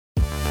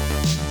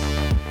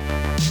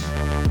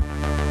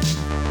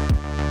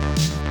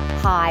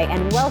Hi,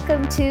 and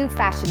welcome to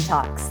Fashion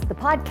Talks, the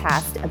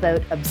podcast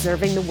about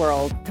observing the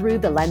world through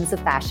the lens of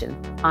fashion.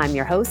 I'm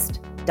your host,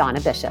 Donna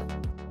Bishop.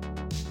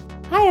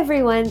 Hi,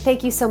 everyone.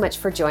 Thank you so much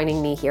for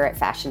joining me here at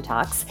Fashion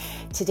Talks.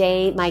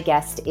 Today, my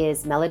guest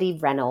is Melodie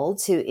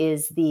Reynolds, who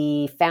is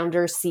the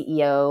founder,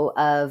 CEO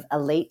of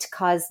Elate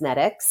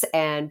Cosmetics.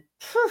 And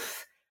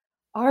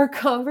our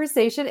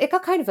conversation, it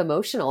got kind of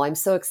emotional. I'm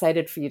so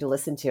excited for you to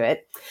listen to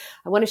it.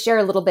 I want to share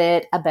a little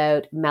bit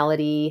about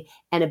Melodie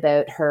and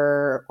about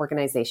her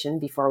organization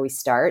before we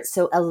start.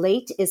 So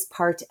Elate is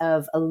part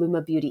of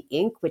Illuma Beauty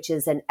Inc., which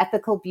is an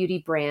ethical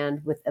beauty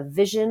brand with a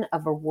vision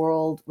of a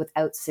world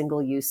without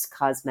single-use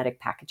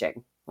cosmetic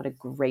packaging. What a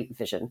great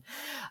vision.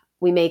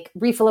 We make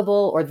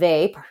refillable, or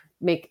they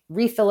make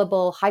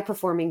refillable,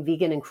 high-performing,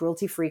 vegan and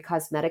cruelty-free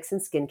cosmetics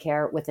and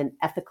skincare with an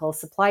ethical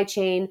supply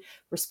chain,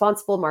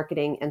 responsible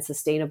marketing, and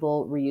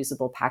sustainable,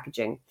 reusable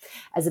packaging.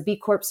 As a B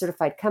Corp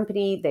certified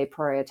company, they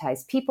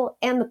prioritize people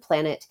and the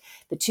planet.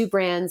 The two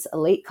brands,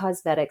 Elate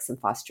Cosmetics and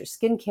Foster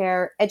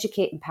Skincare,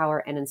 educate, empower,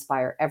 and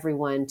inspire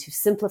everyone to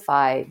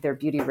simplify their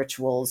beauty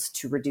rituals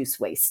to reduce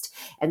waste.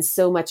 And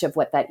so much of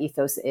what that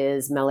ethos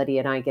is, Melodie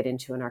and I get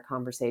into in our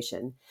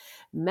conversation.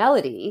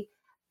 Melodie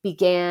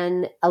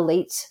began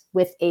Elate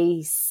with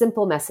a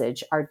simple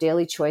message: our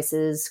daily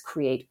choices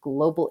create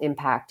global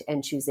impact,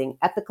 and choosing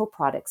ethical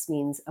products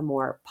means a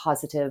more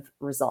positive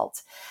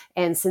result.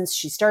 And since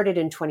she started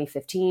in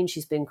 2015,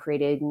 she's been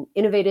creating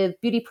innovative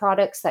beauty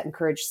products that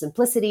encourage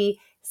simplicity,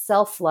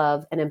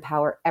 self-love, and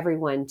empower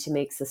everyone to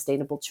make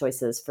sustainable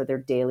choices for their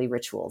daily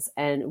rituals.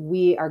 And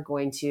we are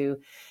going to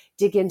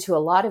dig into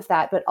a lot of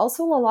that, but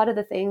also a lot of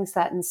the things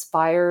that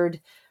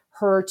inspired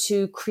her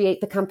to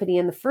create the company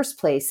in the first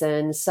place,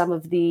 and some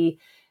of the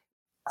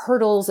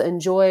hurdles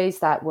and joys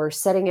that were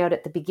setting out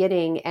at the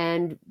beginning.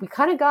 And we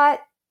kind of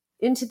got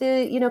into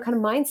the, kind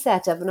of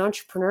mindset of an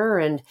entrepreneur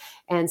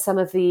and some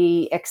of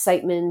the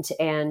excitement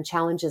and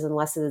challenges and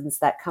lessons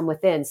that come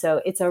within.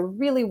 So it's a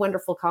really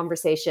wonderful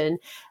conversation.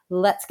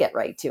 Let's get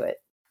right to it.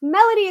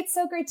 Melodie, it's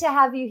so great to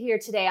have you here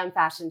today on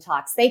Fashion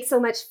Talks. Thanks so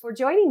much for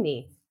joining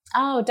me.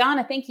 Oh,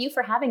 Donna, thank you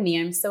for having me.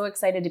 I'm so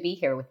excited to be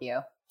here with you.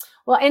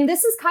 Well, and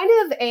this is kind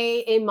of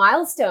a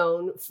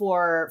milestone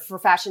for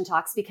Fashion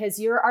Talks, because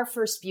you're our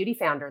first beauty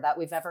founder that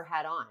we've ever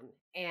had on.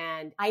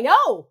 And I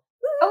know.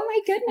 Oh my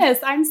goodness,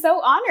 I'm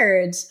so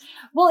honored.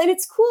 Well, and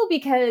it's cool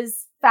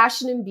because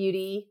fashion and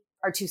beauty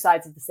are two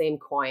sides of the same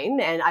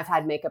coin. And I've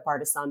had makeup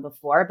artists on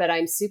before, but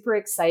I'm super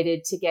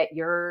excited to get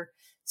your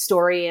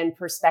story and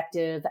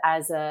perspective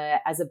as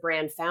a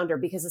brand founder,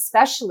 because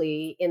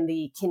especially in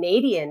the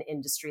Canadian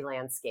industry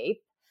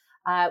landscape,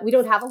 we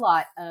don't have a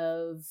lot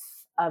of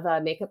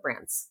makeup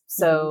brands.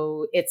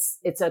 So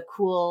it's a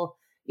cool,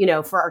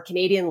 for our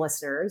Canadian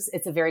listeners,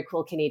 it's a very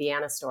cool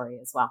Canadiana story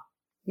as well.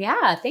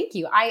 Yeah, thank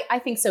you. I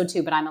think so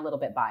too, but I'm a little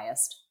bit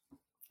biased.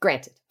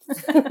 Granted.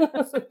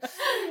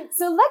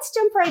 So let's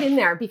jump right in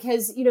there,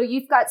 because,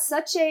 you've got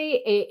such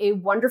a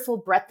wonderful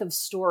breadth of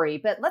story,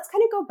 but let's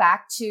kind of go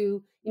back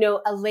to,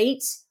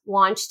 Elate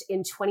launched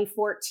in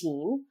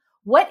 2014.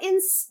 What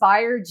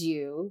inspired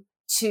you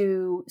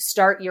to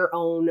start your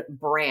own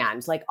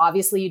brand? Like,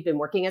 obviously you'd been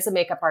working as a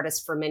makeup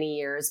artist for many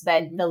years,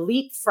 but the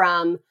leap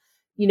from,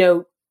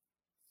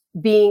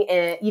 being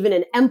even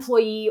an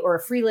employee or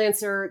a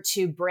freelancer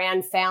to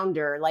brand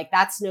founder, like,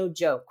 that's no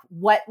joke.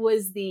 What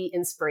was the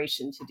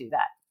inspiration to do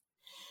that?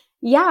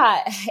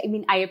 Yeah, I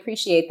mean, I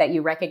appreciate that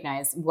you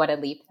recognize what a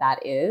leap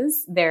that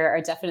is. There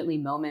are definitely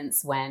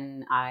moments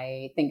when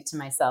I think to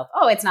myself,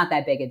 oh, it's not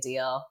that big a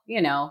deal.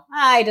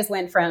 I just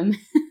went from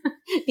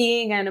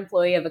being an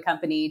employee of a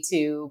company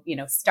to,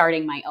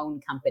 starting my own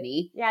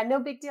company. Yeah, no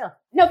big deal.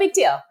 No big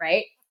deal,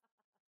 right?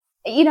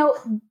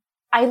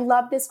 I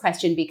love this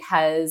question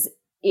because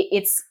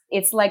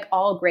it's like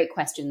all great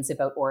questions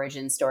about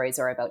origin stories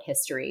or about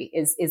history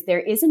is there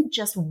isn't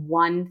just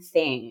one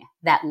thing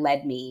that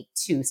led me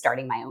to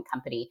starting my own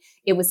company.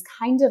 It was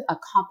kind of a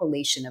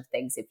compilation of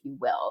things, if you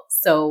will.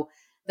 So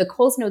the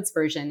Coles Notes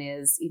version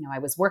is, I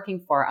was working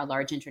for a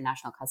large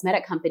international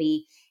cosmetic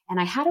company, and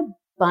I had a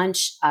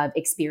bunch of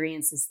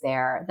experiences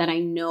there that I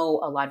know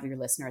a lot of your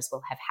listeners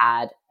will have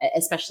had,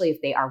 especially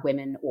if they are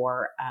women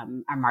or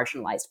a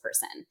marginalized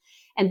person.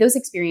 And those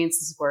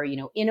experiences were,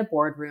 in a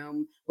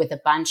boardroom with a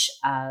bunch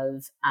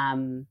of,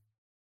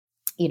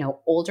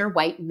 older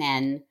white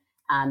men.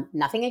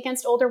 Nothing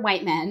against older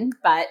white men,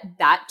 but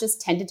that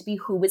just tended to be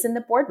who was in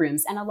the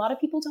boardrooms. And a lot of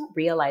people don't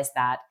realize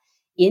that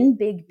in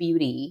big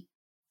beauty,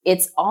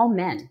 it's all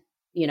men.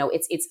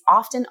 It's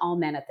often all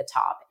men at the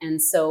top.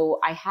 And so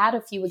I had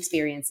a few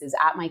experiences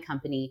at my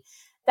company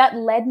that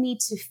led me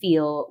to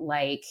feel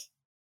like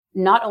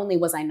not only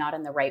was I not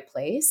in the right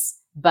place,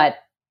 but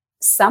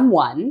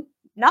someone,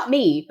 not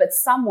me, but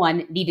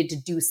someone needed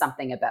to do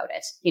something about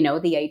it.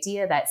 The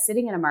idea that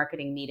sitting in a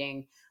marketing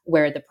meeting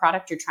where the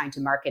product you're trying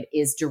to market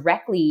is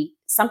directly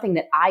something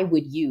that I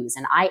would use,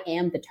 and I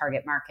am the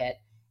target market,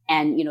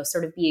 and,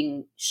 sort of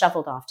being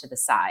shuffled off to the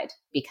side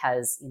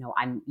because,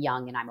 I'm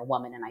young and I'm a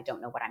woman and I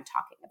don't know what I'm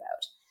talking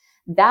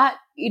about. that,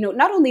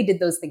 not only did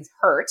those things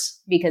hurt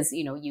because,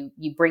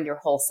 you bring your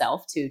whole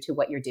self to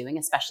what you're doing,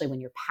 especially when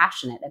you're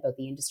passionate about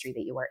the industry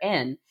that you are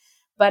in,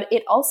 but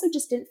it also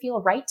just didn't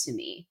feel right to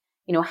me.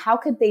 How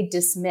could they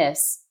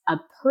dismiss a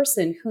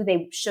person who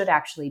they should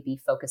actually be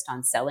focused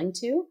on selling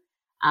to,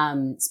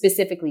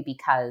 specifically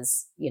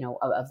because,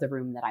 of the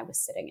room that I was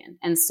sitting in.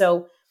 And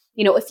so,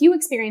 a few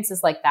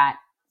experiences like that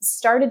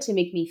started to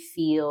make me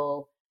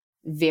feel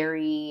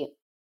very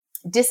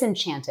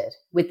disenchanted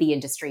with the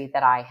industry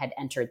that I had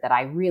entered, that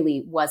I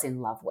really was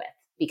in love with,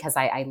 because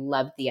I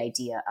loved the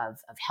idea of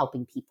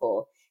helping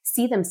people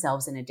see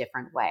themselves in a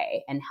different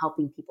way and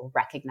helping people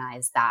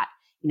recognize that,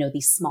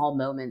 these small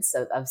moments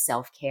of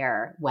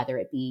self-care, whether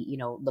it be,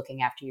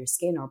 looking after your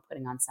skin or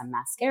putting on some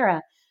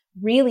mascara,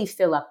 really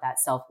fill up that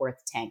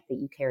self-worth tank that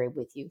you carry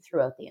with you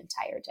throughout the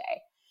entire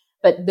day.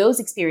 But those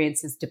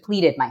experiences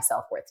depleted my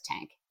self-worth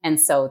tank. And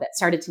so that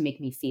started to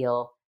make me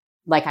feel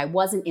like I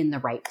wasn't in the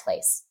right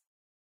place.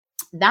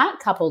 That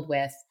coupled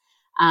with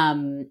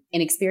an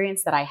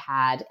experience that I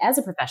had as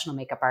a professional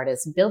makeup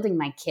artist, building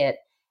my kit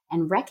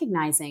and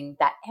recognizing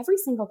that every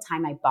single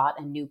time I bought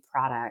a new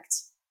product,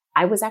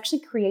 I was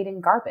actually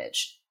creating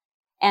garbage.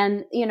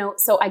 And,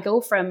 so I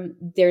go from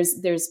there's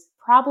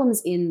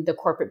problems in the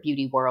corporate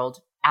beauty world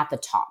at the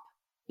top,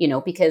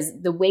 because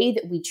the way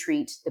that we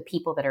treat the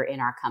people that are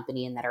in our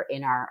company and that are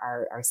in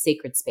our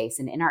sacred space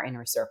and in our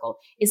inner circle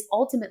is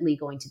ultimately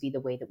going to be the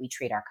way that we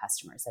treat our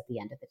customers at the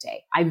end of the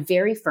day. I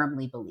very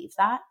firmly believe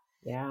that.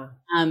 Yeah.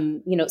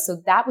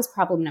 So that was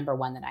problem number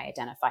one that I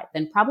identified.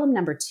 Then problem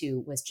number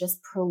two was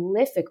just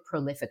prolific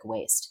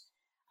waste.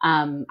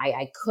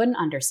 I couldn't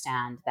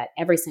understand that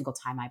every single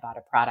time I bought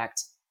a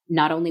product,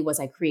 not only was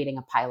I creating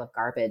a pile of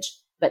garbage,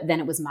 but then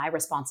it was my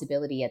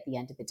responsibility at the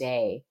end of the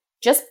day,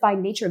 just by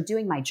nature of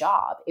doing my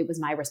job, it was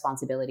my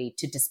responsibility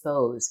to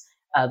dispose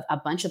of a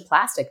bunch of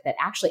plastic that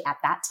actually at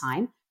that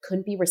time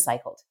couldn't be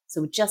recycled.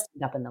 So it just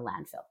ended up in the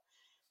landfill.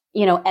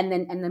 And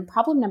then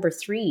problem number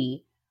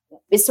three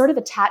is sort of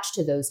attached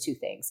to those two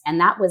things. And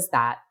that was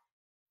that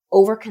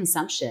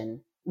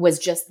overconsumption was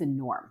just the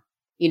norm.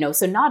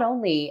 So not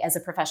only as a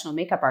professional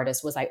makeup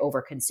artist was I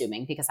over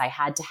consuming because I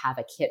had to have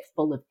a kit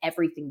full of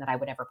everything that I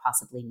would ever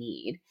possibly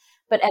need,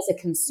 but as a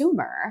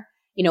consumer,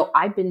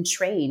 I've been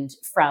trained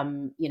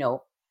from,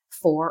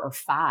 4 or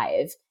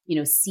 5,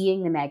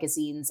 seeing the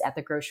magazines at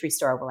the grocery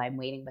store while I'm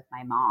waiting with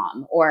my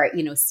mom, or,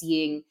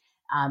 seeing,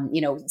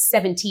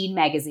 17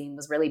 magazine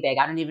was really big.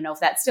 I don't even know if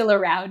that's still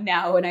around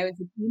now. When I was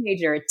a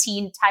teenager,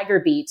 Teen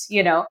Tiger Beat,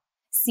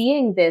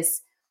 seeing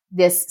this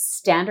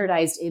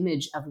standardized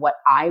image of what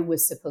I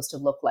was supposed to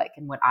look like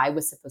and what I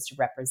was supposed to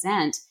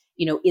represent,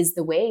 is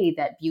the way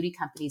that beauty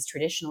companies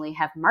traditionally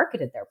have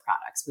marketed their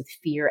products, with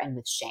fear and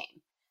with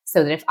shame.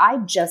 So that if I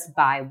just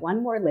buy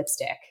one more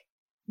lipstick,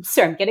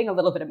 sorry, I'm getting a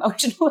little bit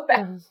emotional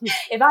about it.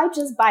 If I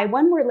just buy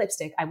one more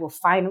lipstick, I will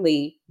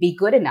finally be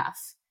good enough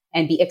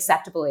and be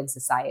acceptable in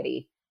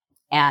society.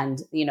 And,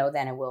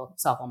 then it will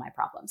solve all my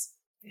problems.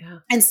 Yeah.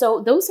 And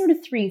so those sort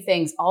of three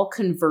things all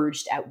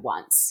converged at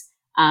once.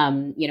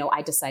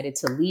 I decided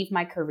to leave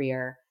my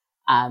career.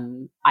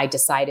 I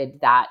decided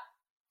that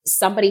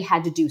somebody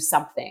had to do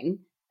something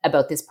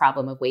about this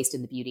problem of waste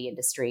in the beauty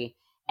industry.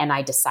 And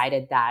I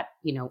decided that,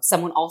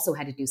 someone also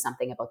had to do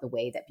something about the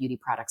way that beauty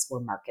products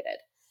were marketed.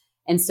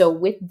 And so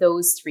with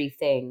those three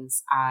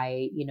things,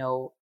 I,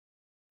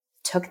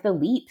 took the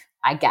leap,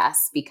 I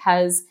guess,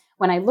 because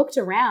when I looked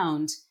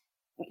around,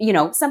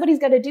 somebody's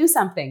got to do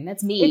something.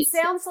 That's me. It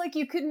sounds like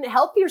you couldn't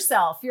help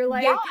yourself. You're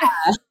like, yeah.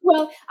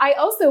 Well, I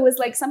also was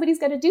like, somebody's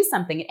got to do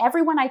something. And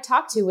everyone I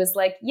talked to was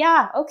like,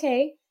 yeah,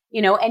 okay.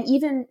 And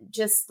even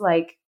just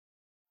like,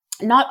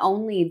 not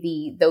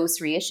only those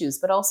three issues,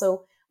 but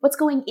also what's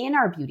going in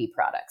our beauty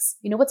products,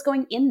 what's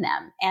going in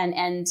them.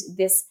 And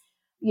this,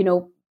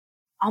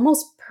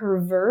 almost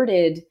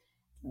perverted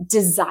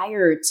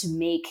desire to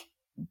make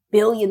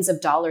billions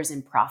of dollars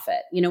in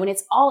profit, and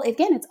it's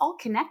all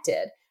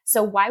connected.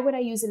 So why would I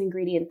use an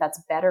ingredient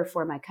that's better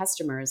for my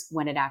customers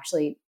when it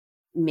actually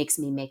makes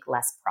me make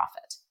less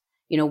profit?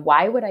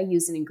 Why would I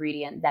use an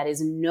ingredient that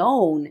is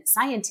known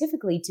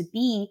scientifically to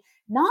be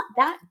not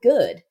that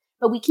good,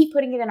 but we keep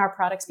putting it in our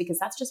products because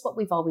that's just what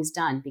we've always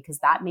done, because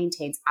that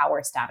maintains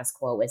our status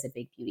quo as a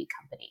big beauty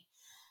company.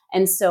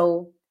 And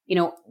so,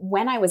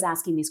 when I was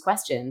asking these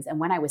questions and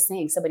when I was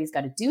saying somebody's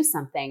got to do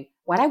something,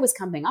 what I was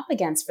coming up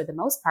against for the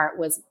most part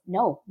was,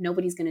 no,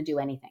 nobody's going to do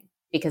anything,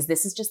 because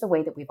this is just the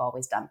way that we've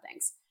always done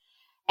things.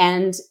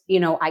 And,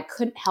 I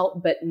couldn't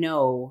help but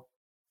know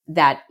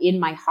that in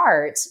my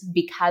heart,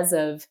 because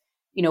of,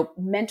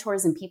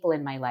 mentors and people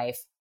in my life,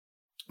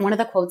 one of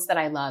the quotes that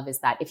I love is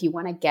that if you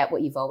want to get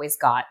what you've always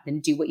got, then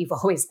do what you've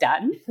always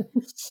done.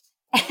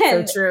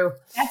 So true.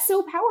 That's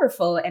so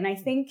powerful. And I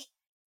think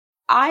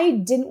I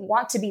didn't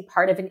want to be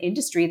part of an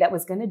industry that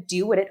was going to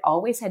do what it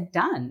always had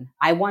done.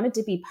 I wanted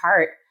to be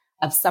part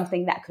of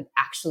something that could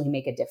actually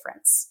make a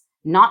difference,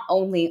 not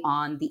only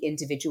on the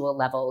individual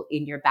level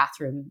in your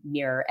bathroom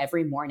mirror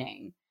every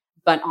morning,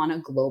 but on a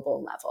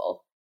global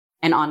level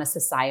and on a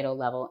societal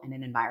level and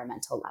an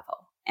environmental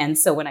level. And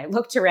so when I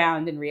looked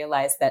around and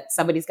realized that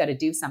somebody's got to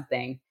do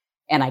something,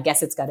 and I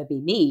guess it's got to be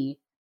me,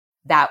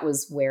 that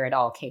was where it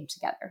all came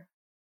together.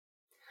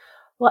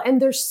 Well,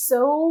 and there's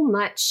so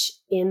much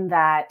in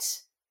that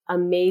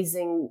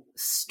amazing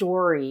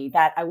story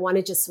that I want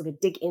to just sort of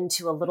dig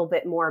into a little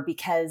bit more,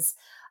 because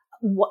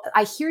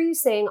I hear you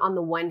saying on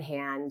the one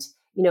hand,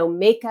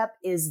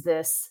 makeup's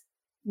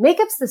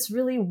this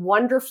really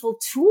wonderful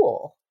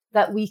tool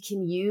that we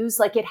can use.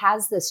 Like, it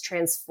has this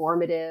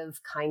transformative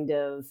kind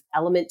of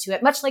element to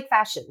it, much like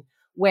fashion,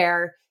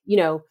 where,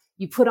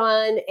 you put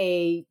on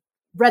a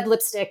red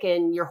lipstick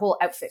and your whole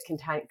outfit can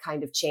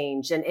kind of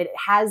change. And it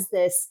has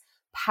this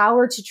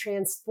power to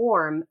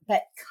transform,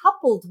 but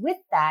coupled with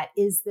that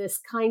is this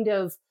kind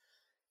of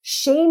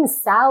Shane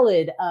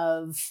salad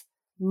of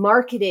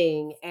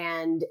marketing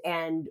and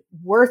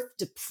worth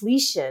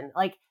depletion.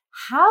 Like,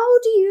 how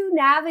do you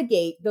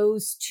navigate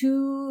those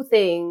two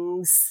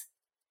things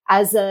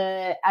as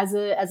a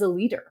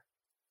leader?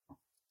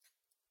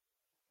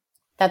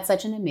 That's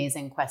such an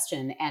amazing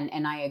question.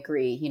 And I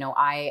agree.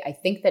 I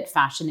think that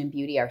fashion and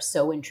beauty are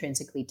so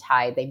intrinsically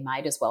tied, they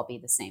might as well be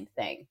the same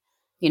thing.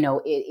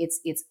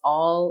 It's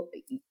all,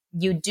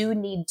 you do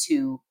need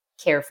to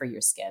care for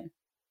your skin.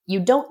 You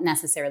don't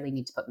necessarily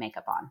need to put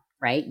makeup on,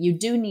 right? You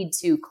do need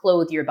to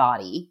clothe your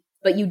body,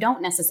 but you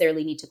don't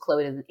necessarily need to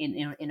clothe it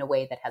in a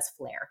way that has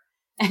flair.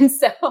 And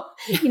so,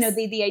 yes,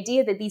 the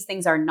idea that these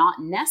things are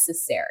not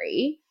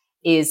necessary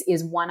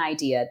is one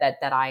idea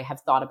that I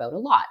have thought about a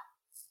lot.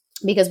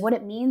 Because what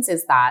it means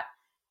is that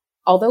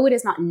although it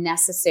is not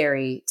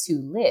necessary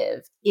to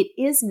live, it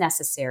is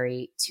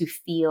necessary to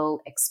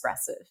feel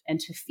expressive and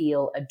to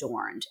feel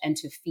adorned and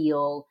to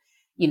feel,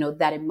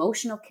 that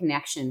emotional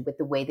connection with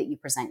the way that you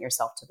present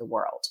yourself to the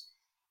world.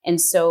 And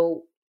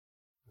so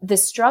the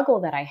struggle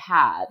that I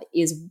have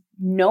is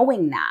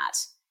knowing that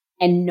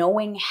and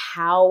knowing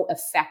how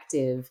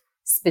effective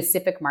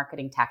specific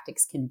marketing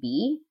tactics can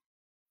be,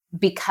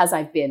 because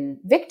I've been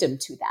victim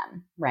to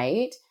them,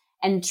 right?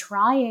 And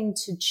trying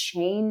to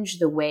change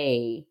the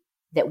way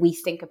that we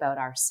think about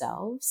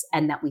ourselves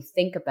and that we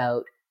think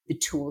about the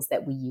tools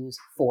that we use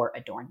for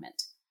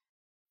adornment.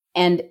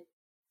 And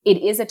it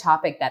is a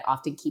topic that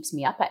often keeps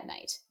me up at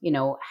night.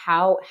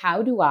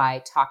 How do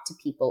I talk to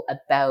people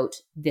about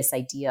this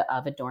idea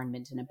of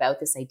adornment and about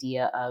this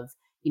idea of,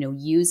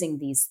 using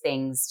these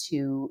things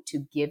to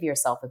give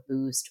yourself a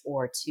boost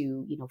or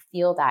to,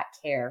 feel that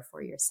care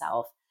for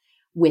yourself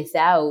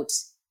without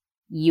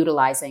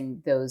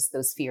utilizing those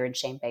fear and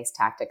shame-based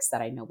tactics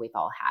that I know we've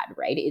all had,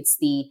 right? It's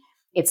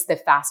the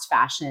fast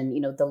fashion,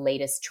 the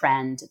latest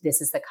trend.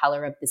 This is the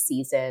color of the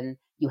season.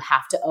 You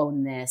have to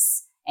own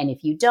this. And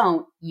if you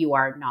don't, you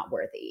are not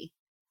worthy.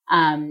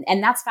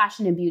 And that's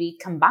fashion and beauty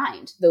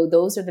combined, though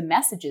those are the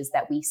messages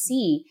that we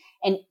see.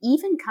 And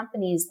even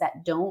companies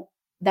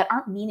that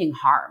aren't meaning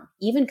harm,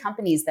 even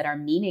companies that are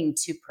meaning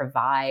to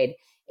provide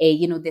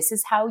this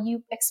is how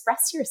you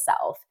express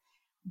yourself.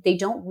 They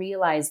don't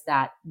realize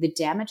that the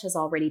damage has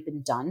already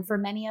been done for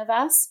many of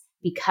us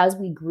because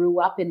we grew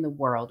up in the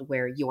world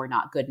where you're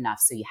not good enough,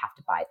 so you have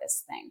to buy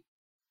this thing.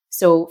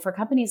 So for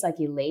companies like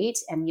Elate,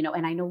 and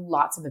I know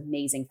lots of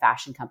amazing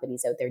fashion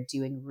companies out there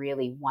doing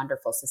really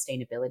wonderful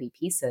sustainability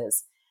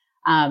pieces,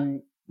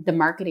 the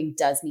marketing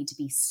does need to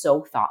be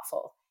so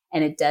thoughtful,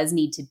 and it does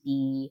need to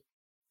be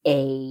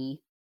a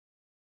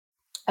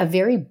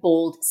very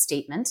bold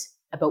statement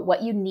about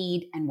what you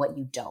need and what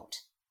you don't.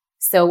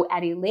 So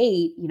at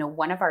Elate,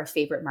 one of our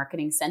favorite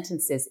marketing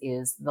sentences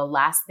is, the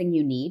last thing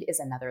you need is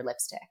another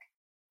lipstick.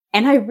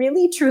 And I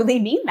really, truly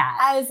mean that.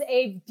 As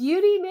a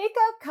beauty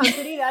makeup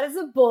company, that is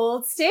a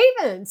bold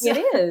statement.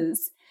 It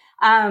is.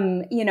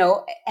 And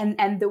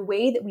the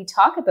way that we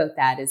talk about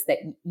that is that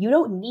you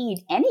don't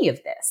need any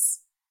of this.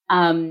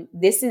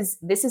 This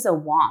is a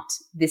want.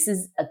 This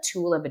is a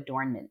tool of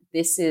adornment.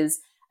 This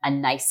is a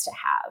nice to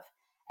have.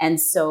 And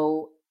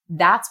so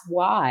that's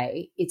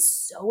why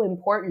it's so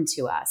important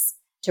to us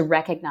to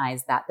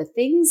recognize that the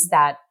things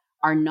that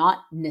are not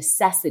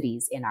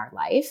necessities in our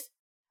life,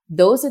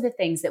 those are the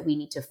things that we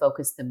need to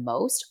focus the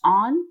most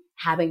on,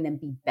 having them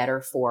be better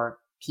for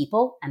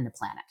people and the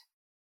planet.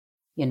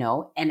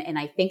 And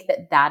I think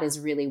that is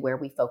really where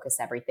we focus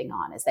everything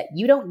on, is that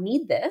you don't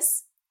need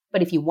this,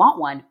 but if you want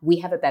one, we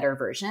have a better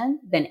version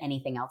than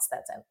anything else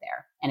that's out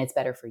there. And it's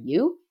better for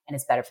you and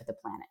it's better for the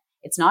planet.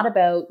 It's not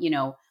about,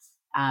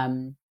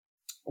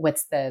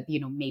 what's the,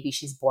 maybe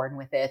she's born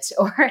with it,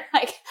 or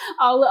like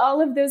all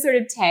of those sort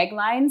of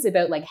taglines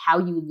about like how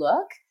you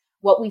look.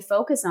 What we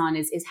focus on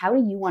is how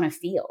do you want to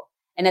feel?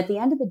 And at the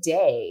end of the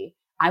day,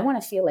 I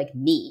want to feel like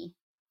me.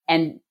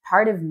 And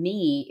part of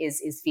me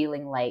is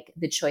feeling like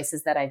the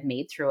choices that I've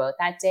made throughout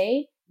that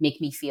day make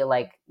me feel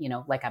like,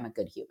 like I'm a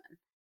good human.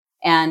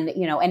 And,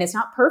 and it's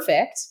not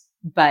perfect,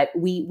 but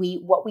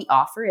what we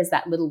offer is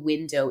that little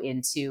window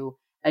into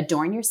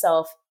adorn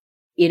yourself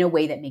in a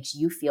way that makes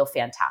you feel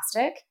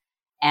fantastic.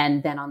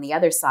 And then on the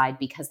other side,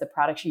 because the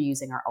products you're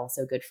using are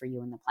also good for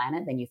you and the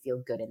planet, then you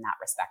feel good in that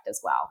respect as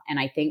well. And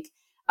I think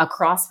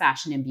across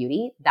fashion and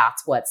beauty,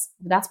 that's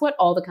what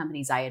all the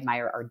companies I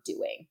admire are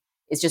doing,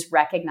 is just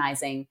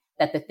recognizing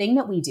that the thing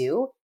that we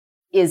do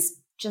is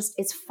just,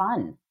 it's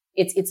fun.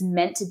 It's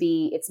meant to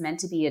be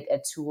a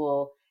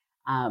tool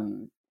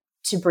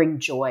to bring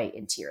joy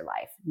into your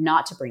life,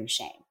 not to bring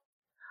shame.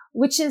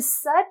 Which is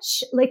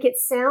such, like, it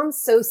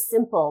sounds so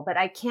simple, but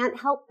I can't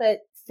help but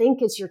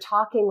think as you're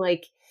talking,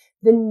 like,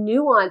 the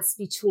nuance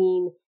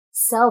between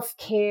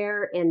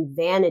self-care and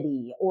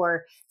vanity,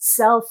 or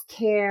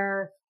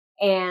self-care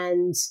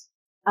and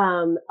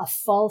a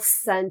false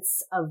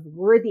sense of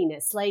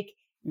worthiness. Like,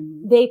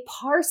 they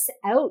parse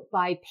out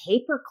by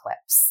paper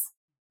clips.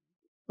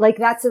 Like,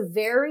 that's a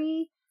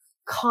very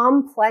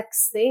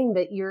complex thing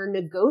that you're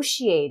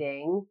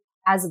negotiating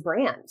as a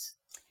brand.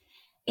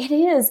 It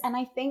is. And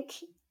I think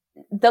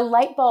the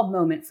light bulb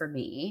moment for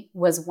me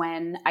was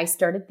when I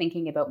started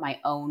thinking about my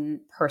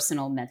own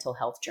personal mental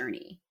health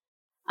journey.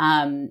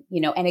 And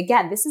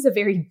again, this is a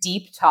very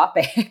deep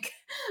topic,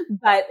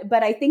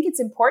 but I think it's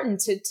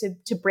important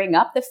to bring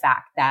up the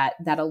fact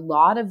that a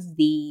lot of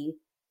the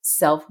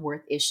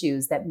self-worth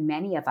issues that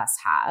many of us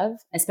have,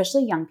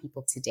 especially young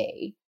people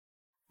today,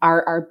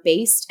 are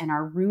based and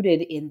are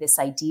rooted in this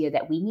idea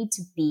that we need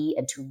to be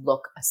and to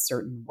look a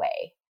certain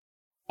way.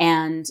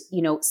 And,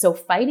 so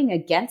fighting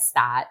against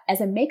that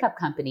as a makeup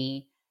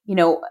company,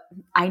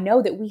 I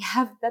know that we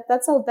have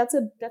that's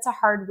a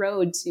hard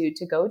road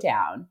to go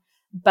down,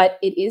 but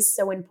it is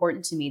so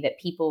important to me that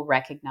people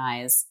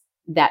recognize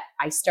that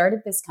I started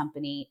this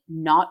company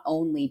not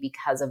only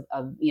because of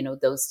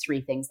those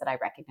three things that I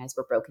recognize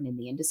were broken in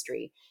the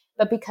industry,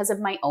 but because of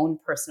my own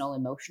personal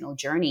emotional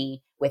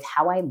journey with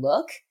how I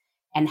look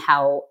and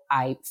how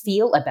I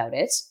feel about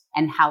it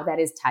and how that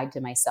is tied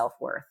to my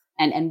self-worth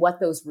and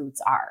what those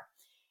roots are.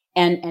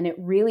 And it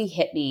really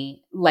hit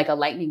me like a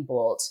lightning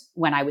bolt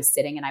when I was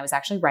sitting and I was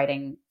actually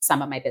writing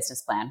some of my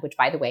business plan, which,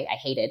 by the way, I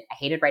hated. I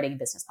hated writing a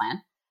business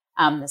plan.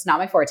 That's not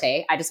my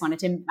forte. I just wanted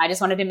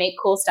to make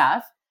cool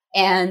stuff.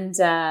 And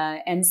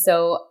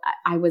so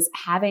I was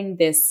having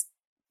this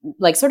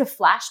like sort of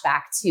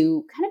flashback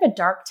to kind of a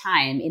dark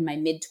time in my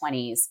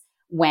mid-20s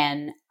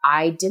when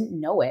I didn't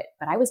know it,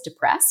 but I was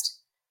depressed.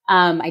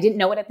 I didn't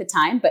know it at the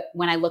time, but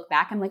when I look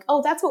back, I'm like,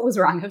 oh, that's what was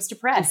wrong. I was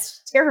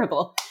depressed.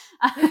 Terrible.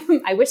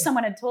 I wish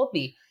someone had told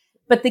me.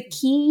 But the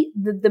key,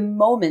 the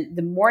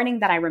morning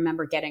that I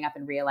remember getting up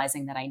and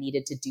realizing that I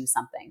needed to do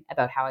something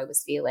about how I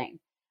was feeling,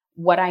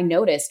 what I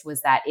noticed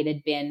was that it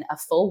had been a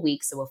full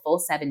week, so a full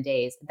 7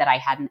 days, that I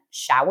hadn't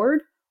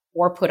showered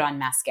or put on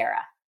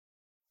mascara.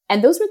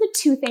 And those were the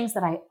two things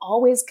that I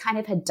always kind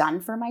of had done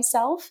for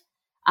myself.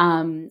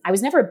 I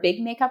was never a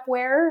big makeup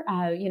wearer.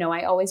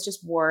 I always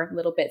just wore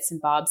little bits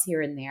and bobs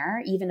here and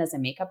there, even as a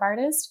makeup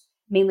artist,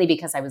 mainly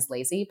because I was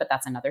lazy, but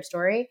that's another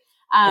story.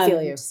 I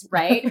feel you.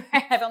 Right?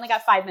 I've only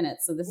got 5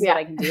 minutes, so this is what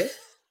I can do.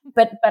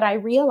 But I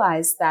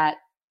realized that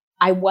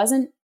I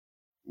wasn't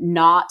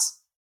not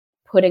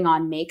putting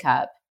on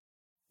makeup,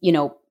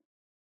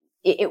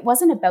 it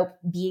wasn't about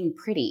being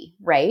pretty,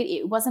 right?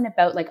 It wasn't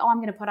about like, oh, I'm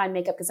going to put on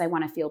makeup because I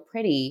want to feel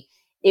pretty.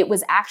 It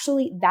was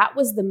actually, that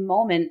was the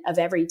moment of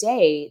every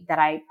day that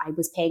I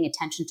was paying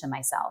attention to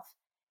myself.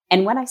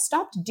 And when I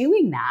stopped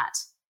doing that,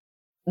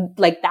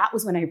 like that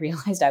was when I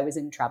realized I was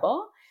in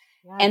trouble.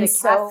 Yeah, and the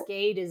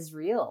cascade is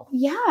real.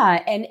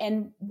 Yeah.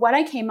 And what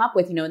I came up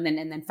with, and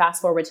then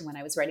fast forward to when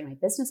I was writing my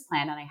business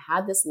plan, and I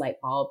had this light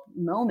bulb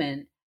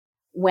moment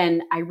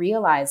when I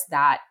realized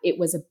that it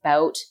wasn't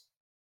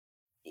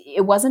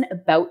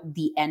about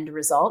the end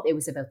result. It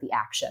was about the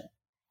action.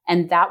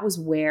 And that was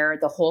where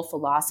the whole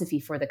philosophy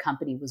for the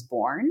company was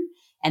born.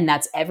 And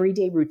that's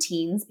everyday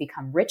routines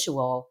become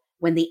ritual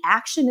when the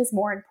action is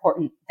more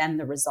important than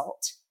the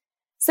result.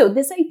 So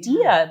this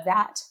idea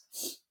that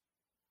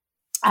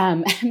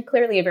I'm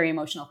clearly a very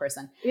emotional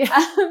person. Yeah.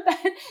 But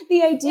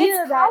the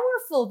idea it's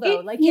powerful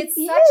though. It's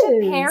such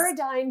a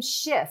paradigm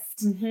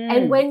shift. Mm-hmm.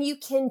 And when you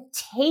can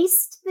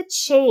taste the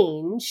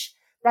change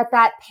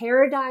that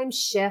paradigm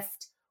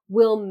shift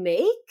will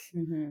make,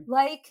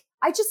 like,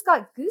 I just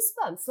got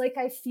goosebumps. Like,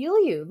 I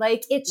feel you.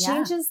 Like, it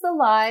changes the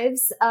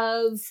lives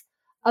of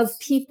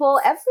people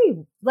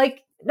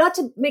not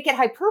to make it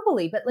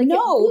hyperbole, but like it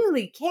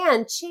really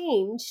can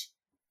change.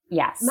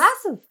 Yes.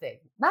 Massively.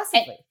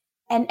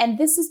 And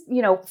this is,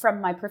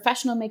 from my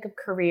professional makeup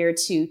career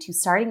to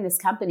starting this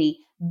company,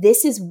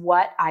 this is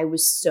what I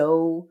was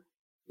so,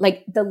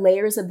 like, the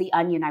layers of the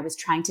onion I was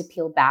trying to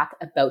peel back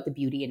about the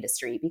beauty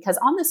industry. Because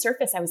on the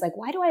surface, I was like,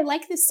 why do I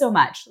like this so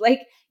much?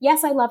 Like,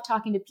 yes, I love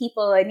talking to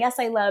people. And yes,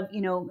 I love,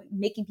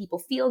 making people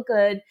feel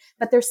good.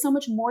 But there's so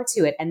much more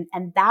to it. And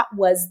that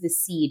was the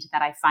seed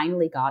that I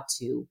finally got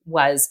to,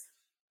 was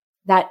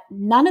that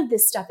none of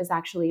this stuff is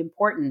actually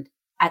important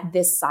at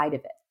this side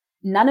of it.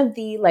 None of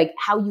the, like,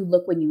 how you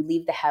look when you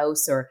leave the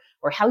house or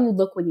how you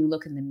look when you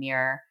look in the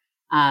mirror.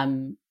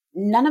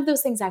 None of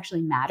those things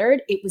actually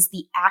mattered. It was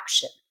the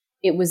action.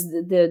 It was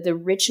the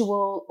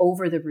ritual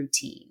over the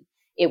routine.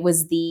 It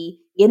was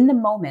in the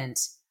moment,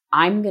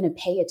 I'm going to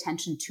pay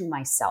attention to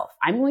myself.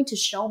 I'm going to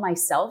show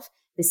myself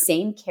the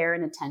same care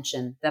and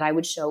attention that I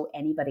would show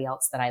anybody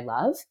else that I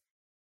love.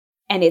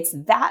 And it's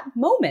that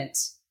moment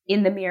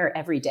in the mirror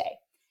every day.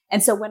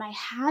 And so when I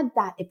had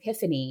that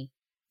epiphany,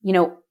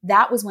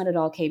 that was when it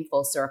all came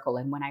full circle.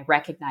 And when I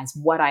recognized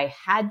what I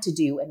had to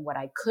do and what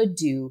I could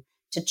do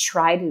to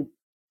try to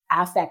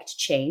affect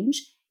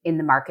change in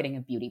the marketing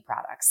of beauty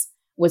products,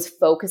 was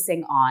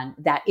focusing on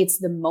that it's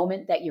the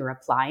moment that you're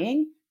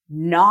applying,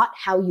 not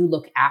how you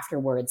look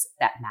afterwards,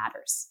 that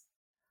matters.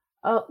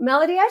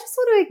 Melodie, I just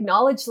want to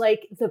acknowledge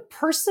like the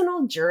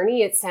personal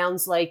journey it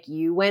sounds like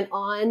you went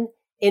on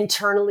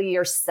internally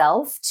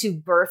yourself to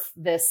birth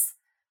this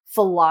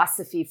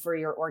philosophy for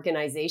your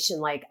organization.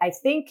 Like, I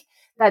think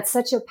that's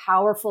such a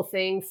powerful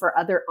thing for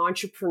other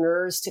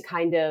entrepreneurs to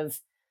kind of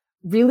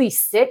really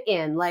sit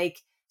in. Like,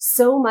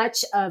 so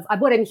much of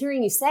what I'm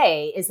hearing you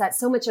say is that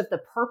so much of the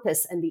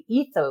purpose and the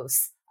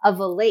ethos of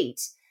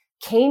Elate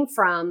came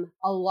from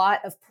a lot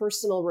of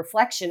personal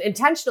reflection,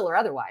 intentional or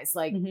otherwise,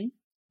 like,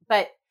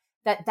 but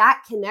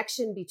that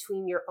connection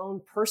between your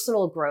own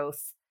personal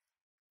growth,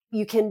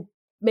 you can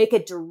make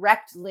a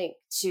direct link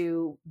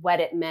to what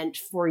it meant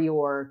for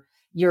your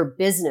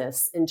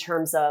business in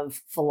terms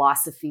of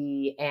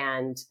philosophy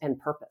and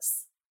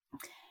purpose.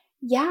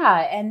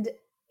 Yeah. And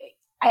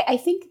I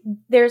think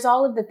there's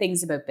all of the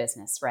things about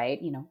business, right?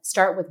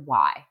 Start with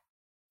why.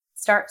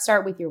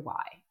 Start with your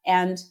why.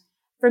 And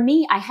for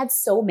me, I had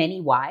so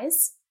many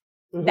whys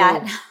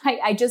that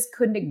I just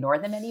couldn't ignore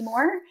them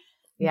anymore.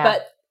 Yeah.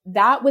 But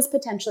that was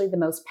potentially the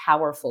most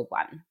powerful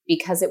one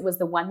because it was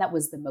the one that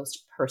was the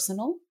most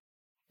personal.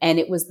 And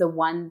it was the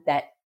one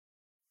that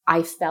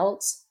I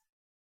felt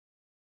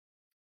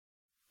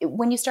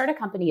when you start a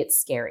company, it's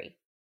scary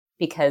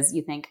because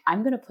you think,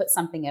 I'm going to put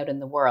something out in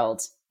the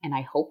world and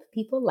I hope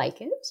people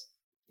like it,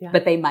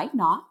 but they might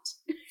not.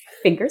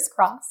 Fingers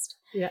crossed.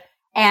 Yeah.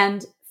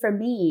 And for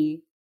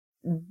me,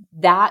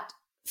 that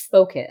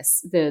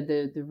focus,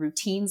 the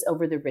routines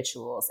over the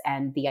rituals,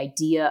 and the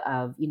idea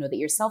of, that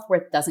your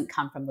self-worth doesn't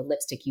come from the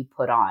lipstick you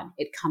put on.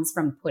 It comes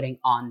from putting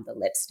on the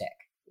lipstick,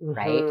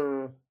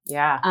 right?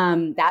 Yeah.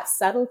 That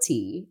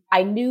subtlety,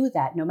 I knew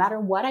that no matter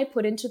what I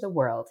put into the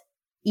world,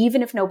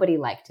 even if nobody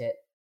liked it,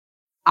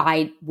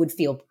 I would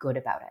feel good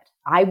about it.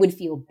 I would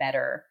feel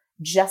better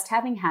just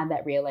having had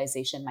that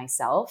realization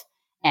myself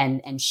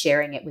and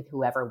sharing it with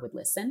whoever would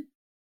listen.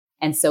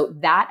 And so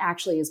that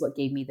actually is what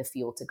gave me the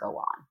fuel to go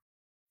on,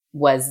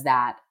 was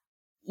that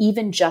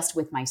even just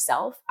with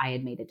myself, I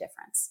had made a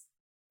difference.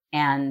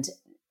 And,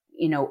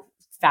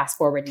 fast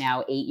forward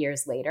now 8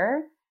 years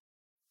later,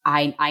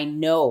 I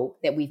know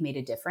that we've made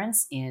a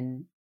difference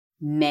in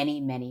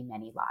many, many,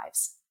 many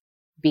lives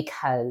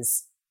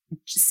because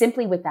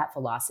simply with that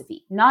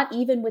philosophy, not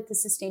even with the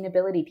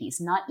sustainability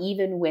piece, not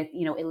even with,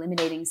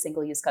 eliminating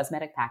single-use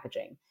cosmetic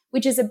packaging,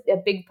 which is a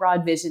big,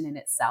 broad vision in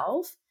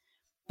itself,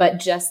 but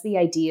just the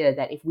idea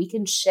that if we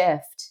can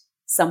shift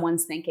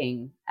someone's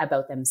thinking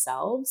about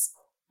themselves,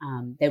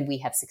 then we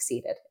have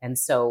succeeded. And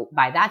so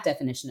by that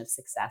definition of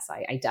success,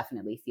 I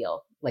definitely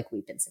feel like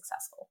we've been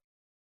successful.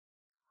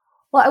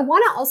 Well, I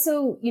want to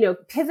also,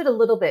 pivot a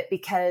little bit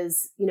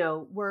because,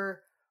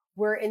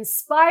 we're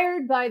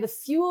inspired by the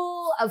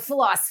fuel of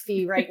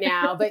philosophy right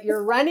now, but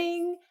you're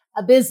running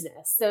a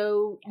business.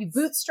 So you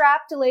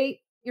bootstrapped Elate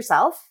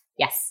yourself.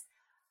 Yes.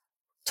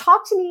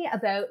 Talk to me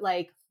about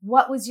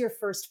what was your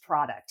first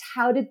product?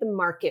 How did the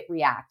market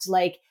react?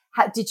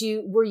 Did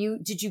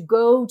you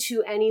go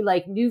to any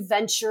new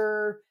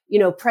venture,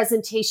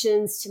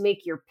 presentations to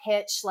make your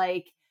pitch?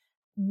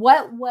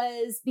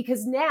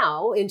 Because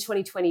now in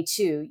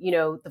 2022,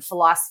 the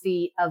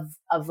philosophy of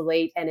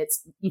Elate and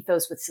its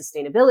ethos with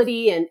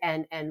sustainability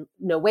and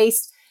no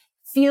waste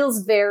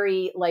feels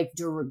very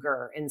de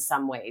rigueur in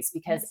some ways,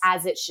 because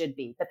as it should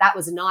be, but that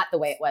was not the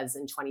way it was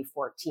in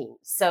 2014.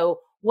 So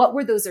what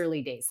were those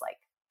early days like?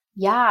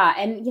 Yeah.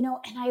 And,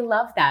 and I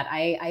love that.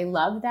 I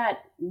love that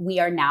we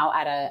are now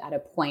at a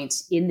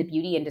point in the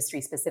beauty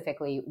industry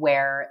specifically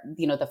where,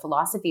 the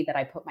philosophy that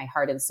I put my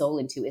heart and soul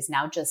into is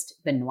now just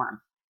the norm.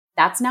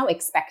 That's now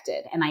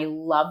expected. And I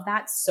love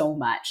that so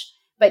much.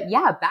 But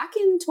yeah, back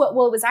in, it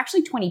was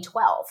actually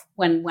 2012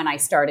 when I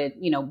started,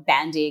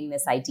 bandying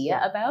this idea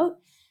about.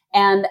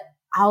 And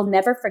I'll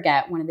never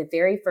forget one of the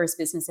very first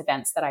business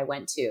events that I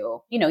went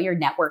to. You're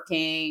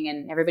networking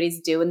and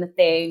everybody's doing the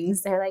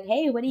things. They're like,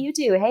 hey, what do you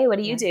do? Hey, what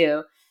do you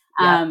do?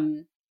 Yeah.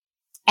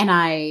 And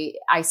I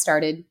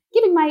started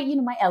giving my,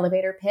 my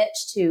elevator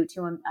pitch to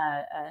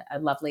a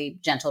lovely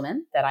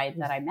gentleman that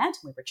I met.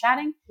 We were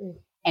chatting.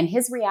 And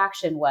his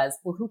reaction was,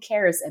 well, who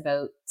cares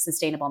about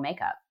sustainable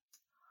makeup?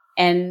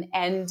 And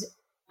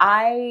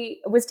I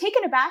was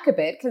taken aback a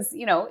bit because,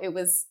 it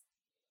was,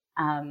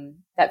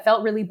 that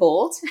felt really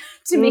bold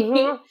to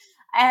me.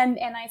 And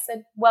I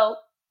said, well,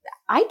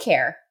 I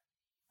care.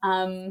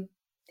 And,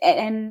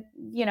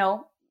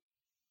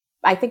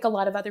 I think a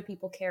lot of other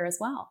people care as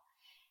well.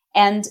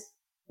 And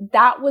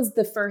that was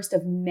the first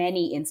of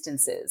many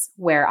instances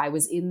where I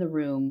was in the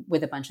room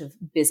with a bunch of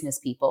business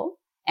people.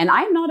 And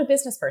I'm not a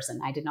business person.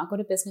 I did not go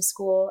to business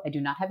school. I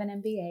do not have an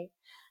MBA.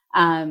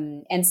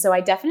 And so I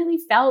definitely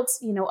felt,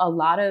 a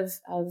lot of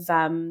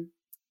a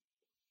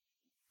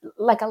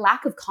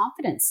lack of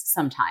confidence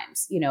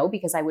sometimes,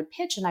 because I would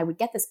pitch and I would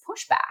get this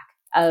pushback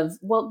of,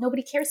 well,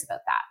 nobody cares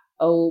about that.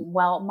 Oh,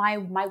 well, my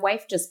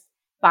wife just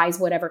buys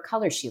whatever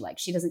color she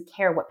likes. She doesn't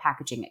care what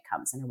packaging it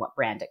comes in or what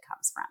brand it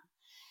comes from.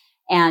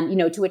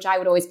 And, to which I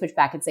would always push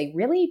back and say,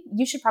 really,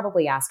 you should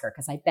probably ask her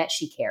because I bet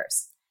she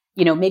cares.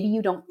 Maybe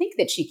you don't think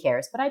that she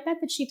cares, but I bet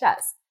that she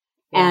does.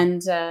 Yeah.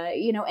 And,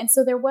 and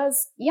so there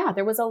was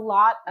a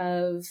lot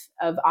of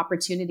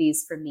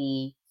opportunities for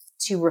me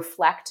to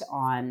reflect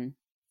on,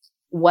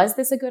 was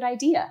this a good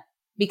idea?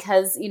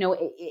 Because,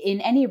 in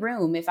any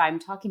room, if I'm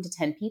talking to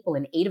 10 people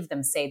and 8 of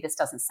them say, this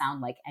doesn't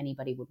sound like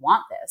anybody would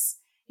want this,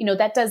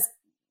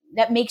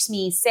 that makes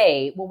me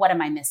say, well, what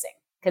am I missing?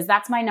 Because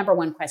that's my number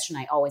one question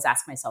I always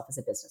ask myself as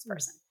a business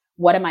person.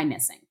 What am I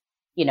missing?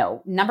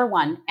 Number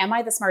one, am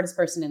I the smartest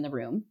person in the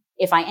room?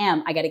 If I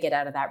am, I got to get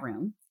out of that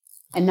room.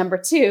 And number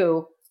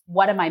 2,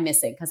 what am I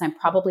missing? Because I'm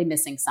probably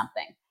missing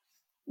something.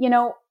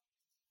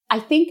 I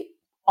think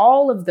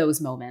all of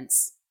those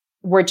moments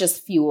were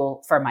just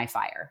fuel for my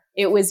fire.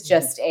 It was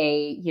just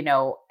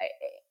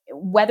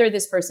whether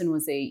this person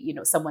was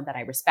someone that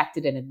I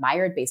respected and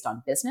admired based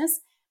on business,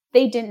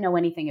 they didn't know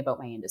anything about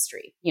my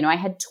industry. I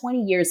had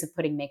 20 years of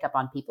putting makeup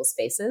on people's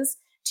faces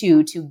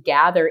to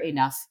gather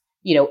enough,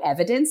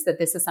 evidence that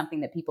this is something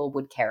that people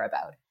would care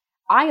about.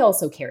 I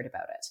also cared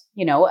about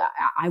it.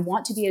 I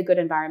want to be a good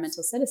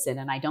environmental citizen,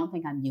 and I don't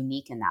think I'm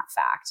unique in that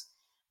fact.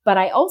 But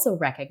I also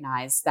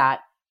recognize that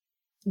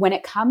when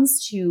it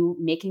comes to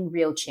making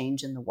real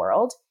change in the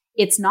world,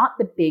 it's not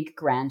the big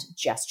grand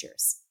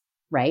gestures,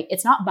 right?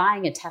 It's not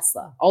buying a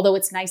Tesla, although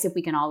it's nice if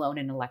we can all own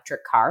an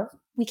electric car.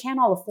 We can't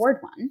all afford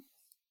one.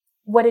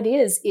 What it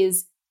is,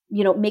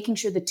 making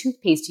sure the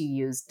toothpaste you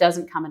use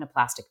doesn't come in a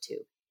plastic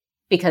tube,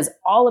 because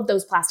all of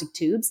those plastic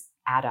tubes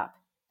add up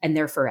and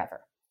they're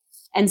forever.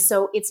 And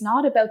so it's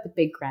not about the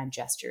big grand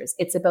gestures.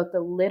 It's about the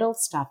little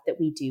stuff that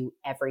we do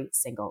every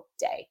single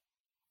day.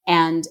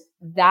 And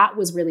that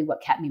was really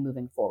what kept me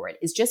moving forward,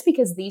 is just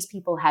because these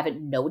people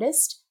haven't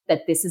noticed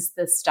that this is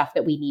the stuff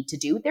that we need to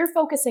do. They're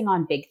focusing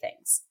on big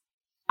things.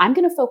 I'm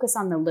going to focus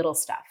on the little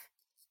stuff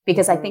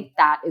because I think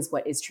that is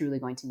what is truly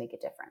going to make a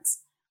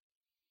difference.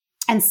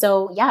 And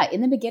so,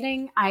 in the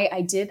beginning,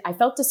 I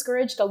felt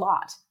discouraged a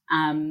lot.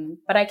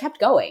 But I kept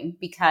going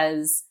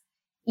because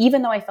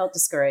even though I felt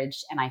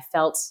discouraged and I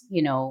felt,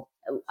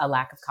 a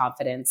lack of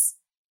confidence,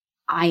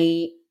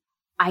 I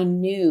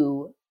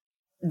knew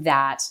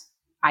that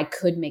I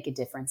could make a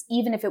difference,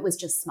 even if it was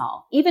just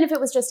small, even if it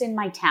was just in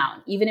my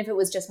town, even if it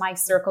was just my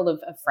circle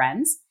of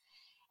friends.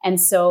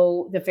 And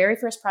so the very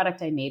first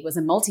product I made was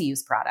a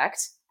multi-use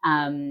product.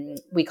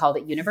 We called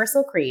it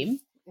Universal Cream.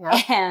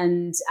 Yeah.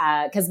 And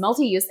because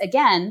multi-use,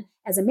 again,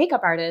 as a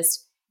makeup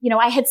artist,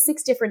 I had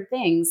 6 different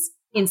things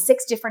in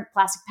 6 different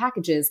plastic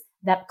packages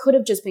that could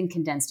have just been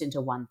condensed into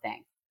one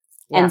thing.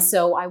 Yeah. And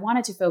so I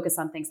wanted to focus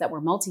on things that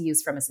were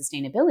multi-use from a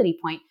sustainability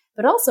point,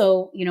 but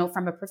also,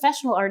 from a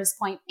professional artist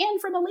point and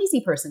from a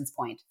lazy person's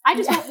point. I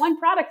just want one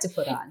product to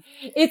put on.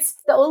 It's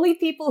the only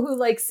people who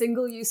like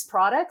single-use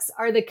products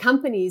are the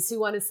companies who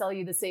want to sell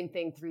you the same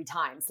thing 3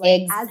 times.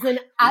 Like exactly.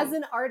 as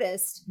an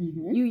artist,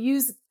 you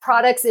use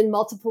products in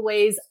multiple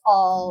ways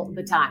all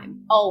the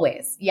time.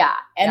 Always. Yeah.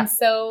 And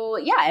so,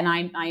 and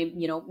I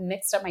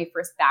mixed up my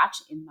first batch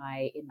in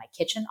my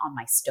kitchen on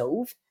my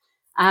stove.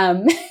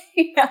 And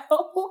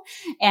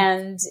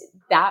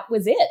that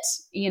was it.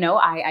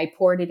 I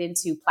poured it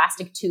into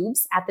plastic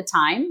tubes at the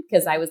time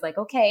because I was like,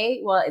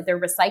 okay, well, they're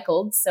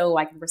recycled, so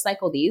I can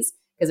recycle these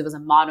because it was a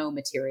mono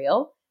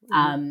material.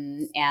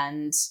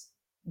 And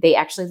they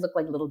actually look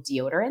like little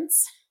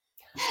deodorants.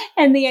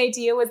 And the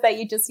idea was that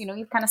you just,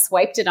 you kind of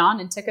swiped it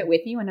on and took it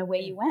with you and away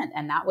you went.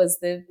 And that was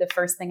the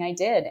first thing I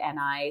did. And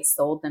I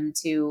sold them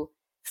to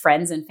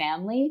friends and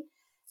family.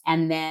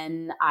 And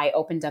then I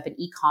opened up an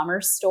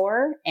e-commerce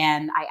store,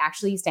 and I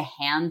actually used to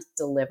hand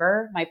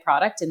deliver my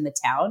product in the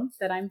town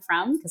that I'm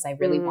from because I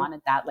really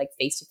wanted that like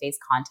face-to-face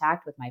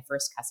contact with my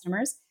first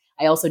customers.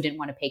 I also didn't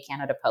want to pay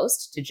Canada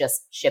Post to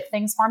just ship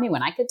things for me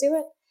when I could do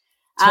it.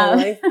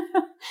 Totally.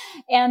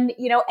 And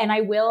I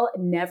will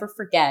never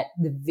forget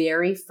the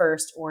very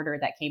first order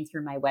that came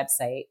through my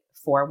website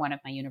for one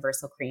of my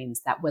Universal Creams.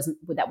 That was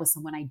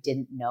someone I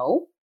didn't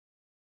know.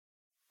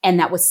 And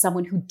that was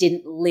someone who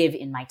didn't live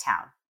in my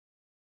town.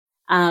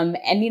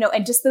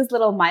 And just those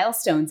little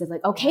milestones of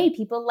like, okay,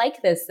 people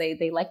like this.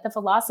 They like the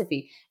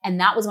philosophy. And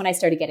that was when I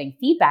started getting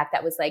feedback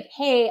that was like,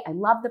 hey, I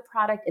love the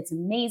product. It's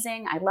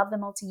amazing. I love the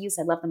multi-use.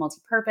 I love the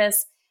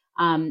multi-purpose.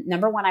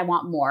 Number one, I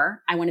want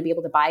more. I want to be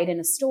able to buy it in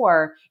a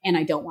store, and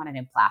I don't want it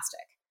in plastic.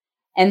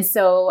 And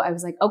so I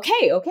was like,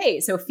 okay.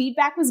 So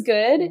feedback was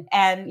good.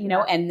 And,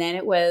 and then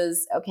it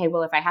was, okay,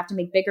 well, if I have to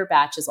make bigger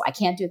batches, well, I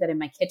can't do that in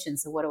my kitchen.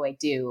 So what do I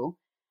do?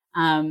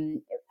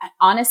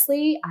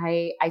 Honestly,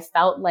 I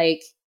felt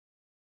like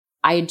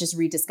I had just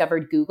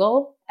rediscovered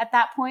Google at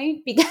that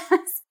point because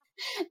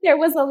there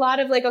was a lot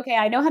of like, okay,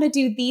 I know how to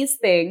do these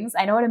things.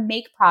 I know how to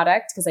make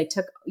product because I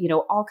took,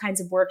 all kinds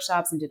of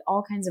workshops and did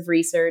all kinds of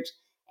research.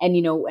 And,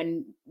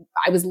 and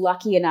I was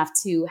lucky enough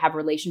to have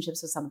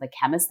relationships with some of the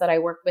chemists that I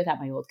worked with at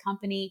my old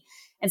company.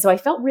 And so I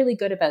felt really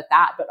good about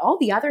that. But all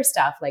the other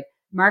stuff like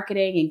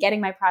marketing and getting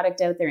my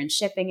product out there and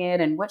shipping it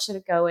and what should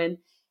it go in,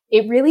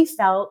 it really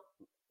felt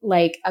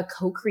like a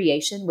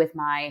co-creation with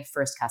my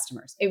first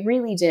customers. It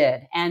really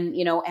did. And,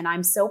 and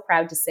I'm so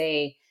proud to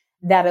say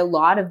that a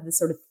lot of the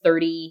sort of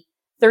 30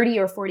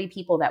 or 40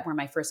 people that were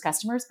my first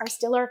customers are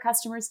still our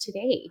customers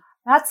today.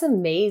 That's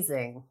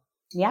amazing.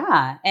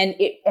 Yeah. And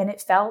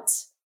it felt,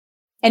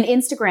 and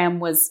Instagram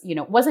was,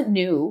 wasn't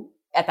new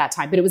at that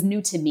time, but it was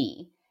new to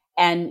me.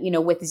 And,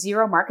 with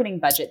zero marketing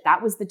budget,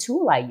 that was the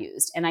tool I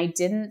used. And I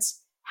didn't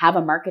have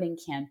a marketing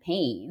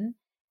campaign,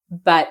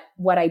 but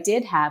what I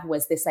did have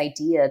was this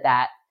idea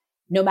that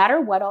no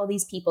matter what all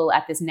these people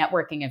at this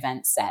networking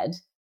event said,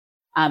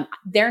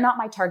 they're not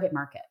my target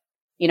market.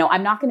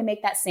 I'm not going to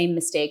make that same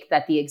mistake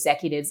that the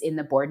executives in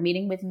the board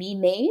meeting with me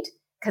made,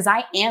 because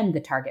I am the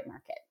target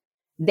market.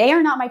 They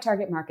are not my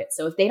target market.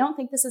 So if they don't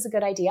think this is a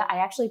good idea, I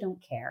actually don't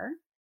care.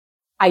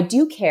 I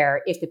do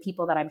care if the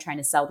people that I'm trying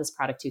to sell this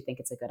product to think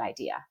it's a good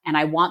idea. And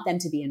I want them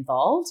to be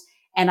involved,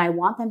 and I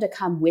want them to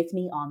come with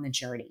me on the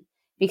journey.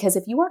 Because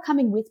if you are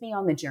coming with me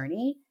on the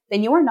journey,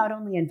 then you are not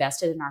only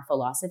invested in our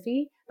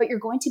philosophy, but you're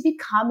going to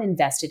become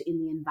invested in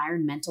the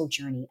environmental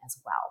journey as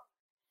well.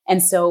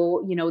 And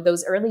so,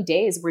 those early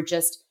days were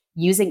just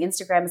using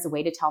Instagram as a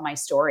way to tell my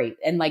story.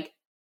 And like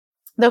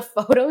the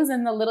photos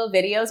and the little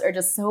videos are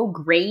just so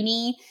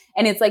grainy.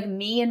 And it's like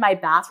me in my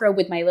bathrobe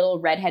with my little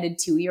redheaded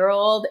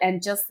 2-year-old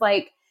and just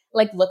like,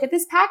 look at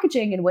this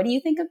packaging and what do you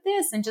think of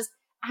this? And just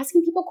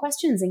asking people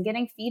questions and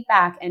getting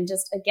feedback and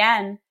just,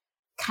 again,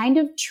 kind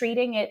of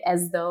treating it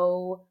as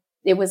though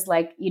it was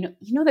like,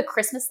 the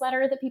Christmas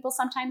letter that people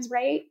sometimes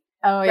write.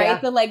 Oh, yeah.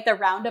 Right. The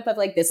roundup of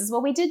like, this is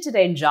what we did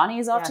today. And Johnny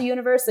is off to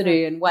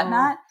university and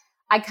whatnot.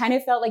 I kind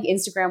of felt like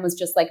Instagram was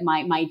just like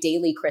my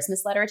daily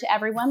Christmas letter to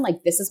everyone.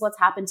 Like, this is what's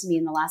happened to me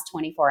in the last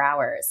 24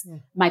 hours. Yeah.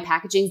 My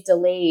packaging's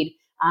delayed.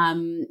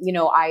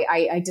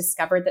 I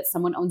discovered that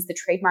someone owns the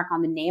trademark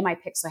on the name I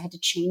picked. So I had to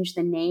change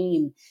the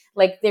name.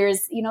 Like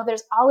there's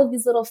all of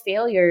these little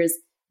failures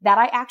that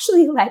I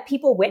actually let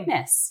people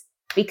witness,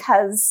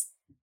 because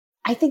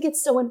I think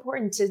it's so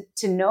important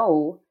to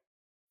know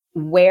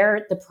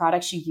where the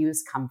products you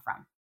use come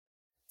from.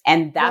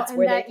 And that's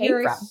where they came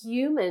you're from. A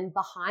human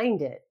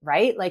behind it,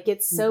 right? Like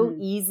it's so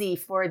easy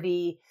for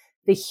the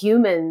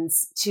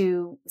humans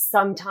to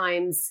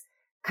sometimes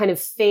kind of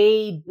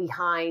fade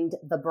behind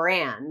the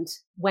brand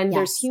when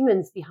there's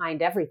humans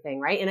behind everything,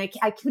 right? And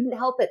I couldn't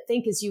help but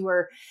think as you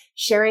were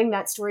sharing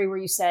that story where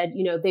you said,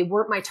 they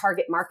weren't my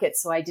target market,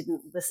 so I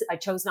didn't listen. I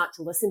chose not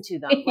to listen to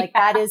them. Like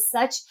that is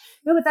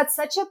but that's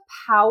such a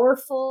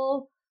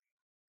powerful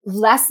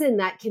lesson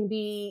that can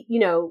be,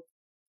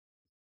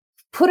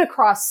 put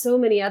across so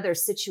many other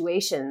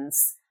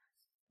situations,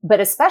 but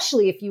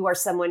especially if you are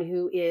someone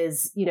who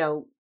is,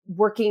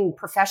 working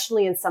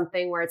professionally in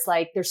something where it's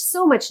like, there's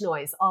so much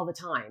noise all the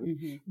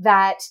time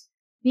that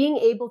being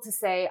able to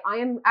say, I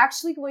am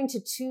actually going to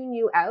tune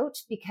you out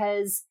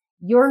because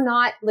you're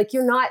not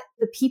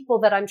the people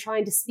that I'm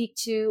trying to speak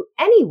to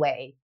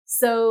anyway.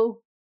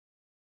 So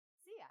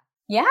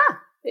yeah,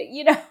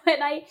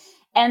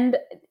 and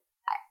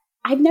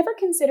I've never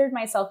considered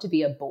myself to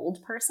be a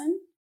bold person.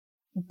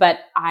 But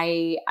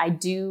I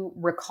do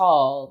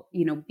recall,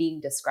 being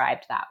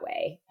described that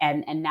way.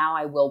 And now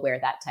I will wear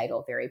that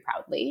title very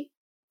proudly,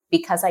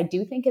 because I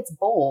do think it's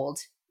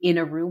bold in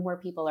a room where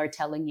people are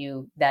telling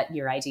you that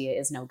your idea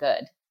is no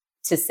good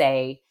to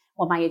say,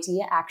 well, my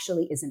idea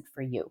actually isn't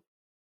for you.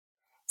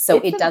 So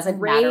it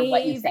doesn't matter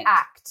what you think.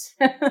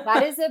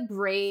 That is a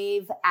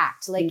brave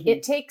act. Like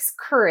it takes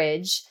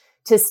courage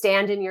to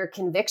stand in your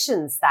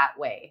convictions that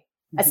way,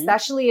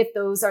 especially if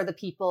those are the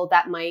people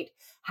that might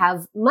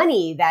have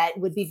money that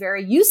would be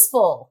very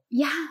useful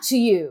to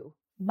you.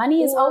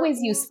 Money is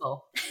always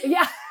useful.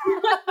 Yeah.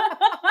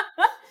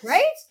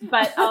 Right?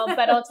 But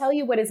I'll tell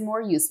you what is more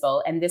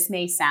useful. And this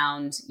may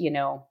sound,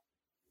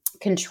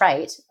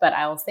 contrite, but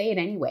I'll say it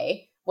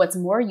anyway. What's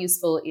more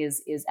useful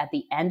is at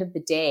the end of the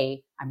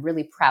day, I'm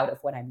really proud of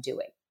what I'm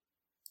doing.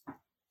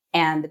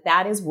 And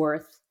that is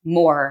worth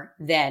more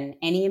than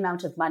any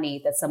amount of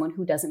money that someone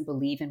who doesn't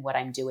believe in what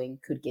I'm doing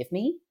could give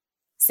me,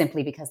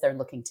 simply because they're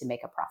looking to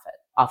make a profit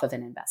off of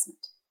an investment.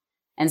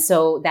 And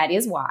so that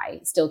is why,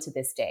 still to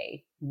this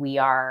day, we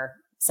are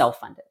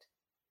self-funded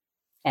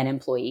and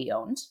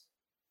employee-owned,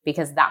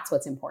 because that's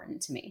what's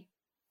important to me.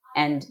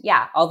 And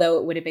yeah, although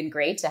it would have been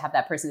great to have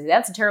that person say,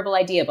 that's a terrible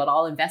idea, but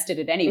I'll invest in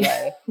it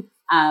anyway,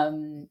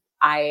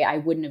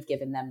 I wouldn't have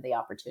given them the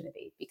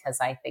opportunity, because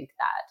I think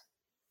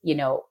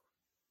that,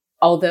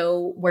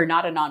 although we're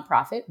not a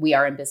nonprofit, we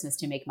are in business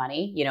to make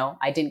money.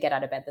 I didn't get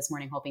out of bed this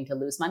morning hoping to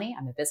lose money.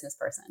 I'm a business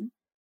person.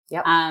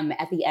 Yep.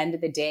 At the end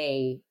of the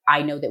day,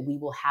 I know that we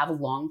will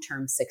have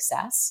long-term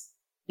success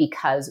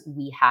because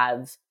we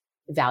have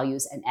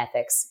values and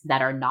ethics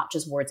that are not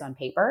just words on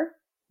paper.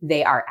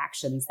 They are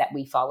actions that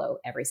we follow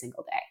every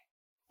single day.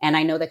 And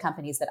I know the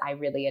companies that I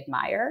really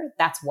admire,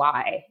 that's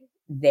why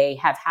they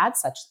have had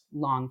such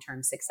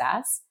long-term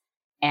success.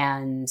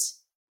 And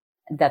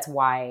that's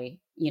why,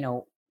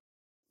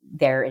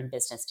 they're in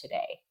business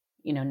today,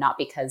 not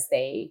because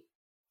they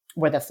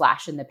were the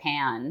flash in the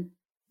pan,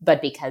 but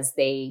because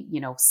they,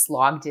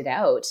 slogged it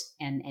out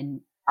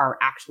and are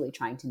actually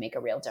trying to make a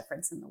real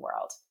difference in the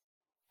world.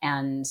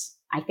 And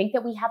I think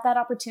that we have that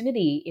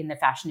opportunity in the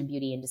fashion and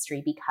beauty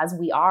industry because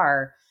we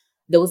are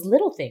those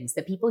little things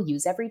that people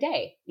use every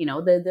day,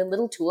 the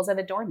little tools of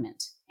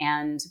adornment.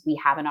 And we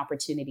have an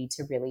opportunity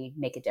to really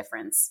make a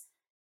difference.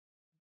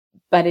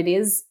 But it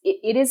is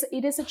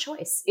a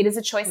choice. It is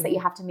a choice that you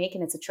have to make,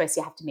 and it's a choice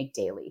you have to make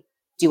daily.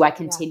 Do I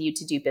continue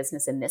to do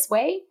business in this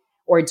way,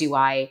 or do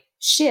I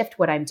shift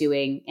what I'm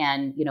doing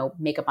and,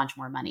 make a bunch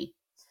more money?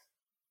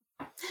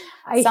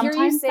 I hear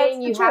you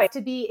saying you have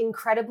to be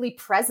incredibly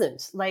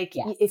present. Like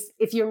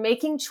if you're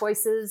making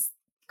choices,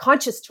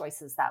 conscious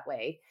choices that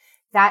way,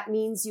 that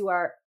means you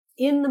are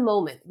in the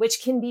moment,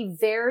 which can be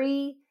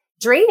very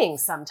draining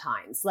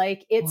sometimes.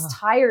 Like it's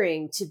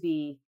tiring to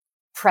be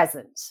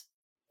present.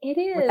 It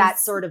is. With that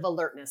sort of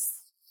alertness.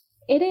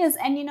 It is.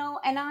 And,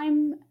 and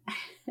I'm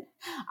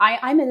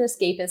an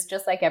escapist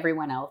just like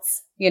everyone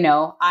else.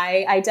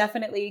 I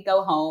definitely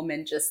go home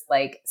and just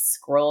like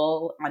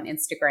scroll on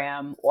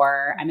Instagram,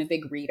 or I'm a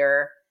big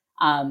reader.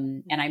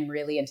 And I'm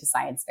really into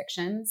science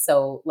fiction.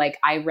 So like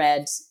I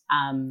read,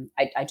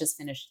 I just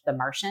finished The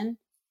Martian,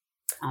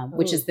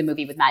 which is the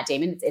movie with Matt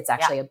Damon. It's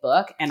actually a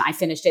book, and I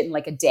finished it in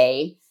like a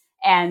day.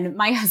 And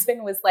my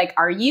husband was like,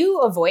 "Are you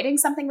avoiding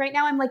something right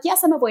now?" I'm like,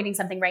 "Yes, I'm avoiding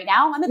something right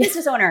now. I'm a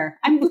business owner.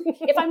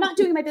 If I'm not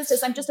doing my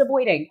business, I'm just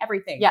avoiding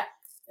everything." Yeah.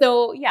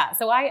 So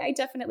I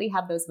definitely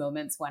have those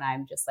moments when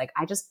I'm just like,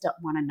 I just don't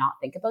want to not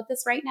think about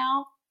this right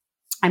now.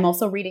 I'm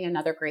also reading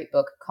another great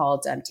book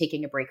called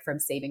Taking a Break from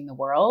Saving the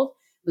World.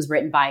 It was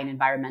written by an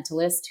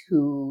environmentalist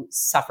who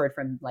suffered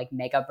from like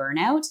mega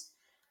burnout.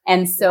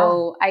 And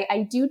so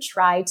I do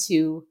try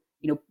to,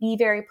 be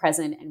very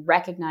present and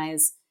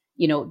recognize,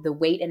 the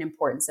weight and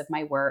importance of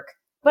my work,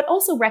 but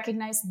also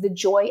recognize the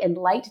joy and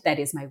light that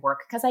is my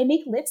work, because I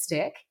make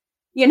lipstick,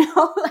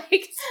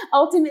 like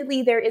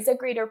ultimately there is a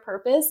greater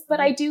purpose, but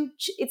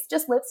it's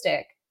just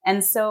lipstick.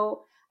 And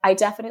so I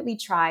definitely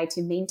try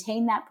to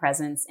maintain that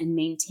presence and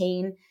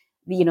maintain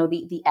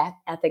the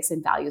ethics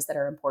and values that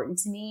are important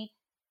to me.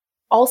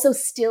 Also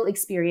still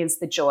experience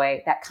the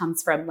joy that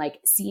comes from like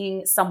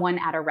seeing someone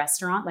at a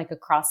restaurant, like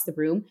across the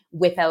room,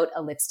 without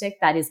a lipstick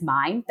that is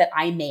mine, that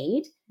I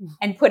made,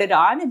 and put it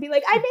on and be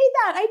like, I made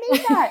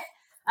that.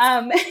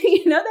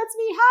 That's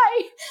me.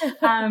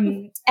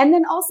 Hi. And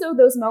then also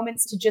those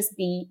moments to just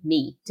be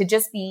me, to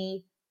just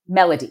be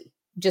Melodie,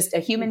 just a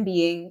human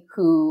being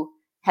who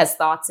has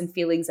thoughts and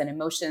feelings and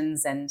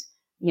emotions. And,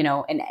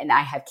 and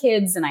I have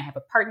kids, and I have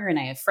a partner, and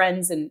I have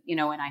friends, and,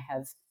 and I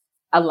have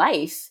a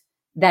life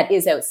that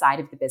is outside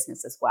of the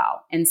business as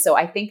well. And so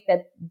I think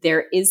that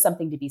there is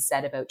something to be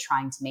said about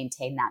trying to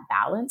maintain that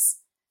balance.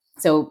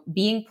 So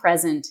being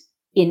present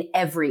in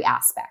every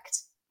aspect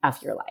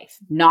of your life,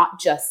 not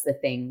just the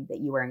thing that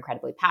you are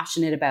incredibly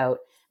passionate about,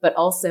 but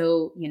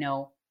also,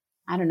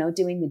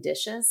 doing the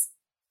dishes,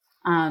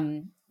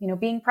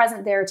 being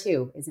present there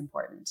too is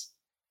important.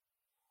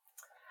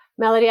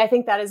 Melodie, I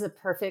think that is a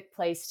perfect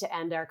place to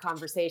end our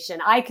conversation.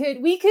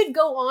 We could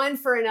go on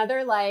for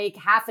another like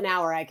half an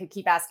hour. I could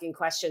keep asking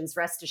questions,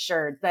 rest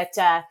assured. But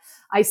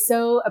I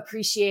so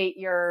appreciate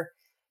your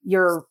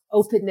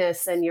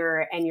openness and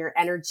your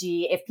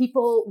energy. If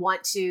people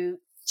want to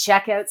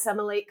check out some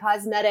Elate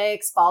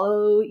Cosmetics,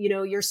 follow,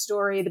 your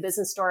story, the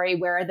business story,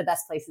 where are the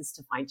best places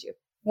to find you?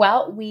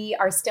 Well, we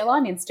are still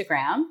on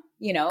Instagram.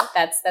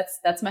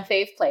 That's my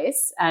fave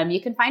place.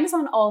 You can find us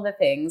on all the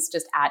things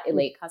just at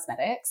Elate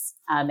Cosmetics.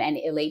 And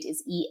Elate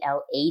is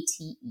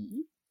ELATE.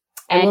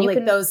 And we'll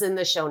link those in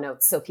the show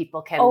notes so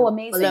people can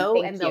amazing.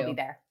 and they'll be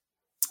there.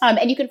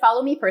 And you can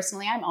follow me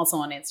personally. I'm also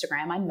on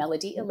Instagram. I'm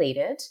Melodie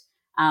Elated.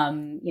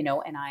 And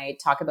I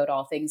talk about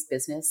all things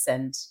business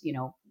and,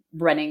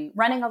 running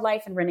a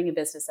life and running a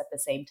business at the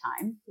same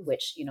time,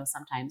 which,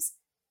 sometimes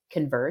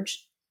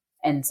converge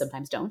and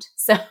sometimes don't.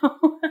 So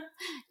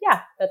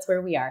yeah, that's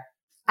where we are.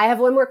 I have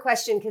one more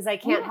question, because I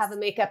can't have a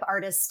makeup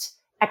artist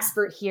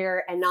expert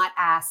here and not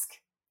ask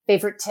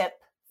favorite tip,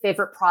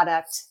 favorite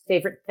product,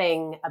 favorite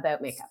thing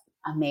about makeup.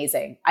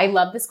 Amazing. I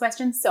love this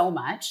question so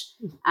much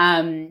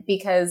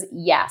because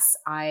yes,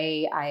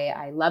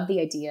 I love the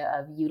idea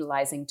of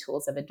utilizing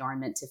tools of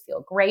adornment to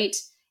feel great.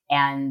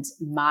 And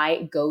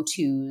my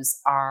go-tos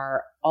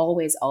are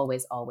always,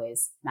 always,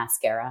 always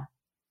mascara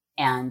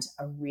and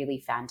a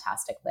really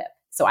fantastic lip.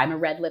 So I'm a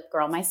red lip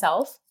girl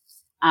myself.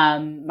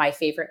 My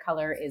favorite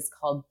color is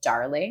called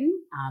Darling.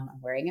 I'm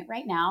wearing it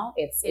right now.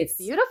 It's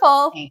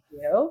beautiful. Thank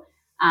you.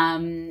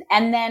 And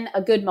then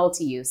a good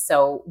multi-use.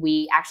 So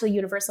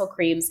Universal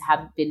Creams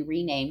have been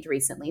renamed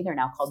recently. They're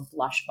now called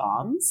Blush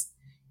Bombs.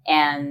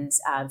 And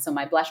so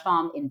my Blush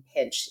Bomb in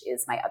Pinch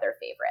is my other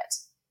favorite.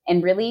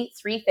 And really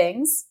 3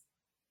 things,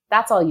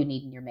 that's all you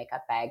need in your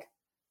makeup bag.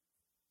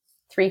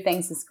 3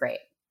 things is great.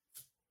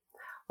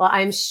 Well,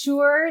 I'm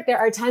sure there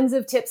are tons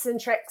of tips and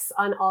tricks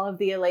on all of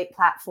the Elate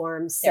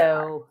platforms.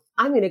 So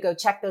I'm going to go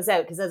check those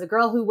out, because as a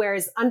girl who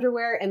wears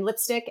underwear and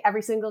lipstick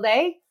every single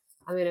day,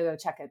 I'm going to go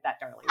check out that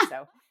Darling.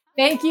 So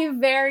thank you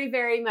very,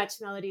 very much,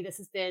 Melodie. This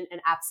has been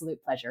an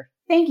absolute pleasure.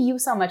 Thank you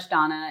so much,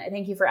 Donna.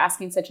 Thank you for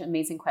asking such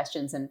amazing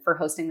questions and for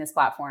hosting this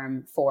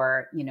platform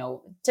for,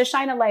 to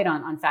shine a light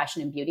on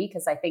fashion and beauty.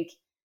 Because I think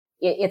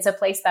it's a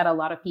place that a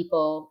lot of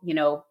people,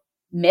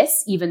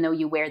 miss, even though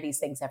you wear these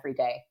things every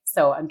day.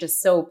 So I'm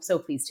just so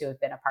pleased to have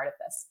been a part of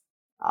this.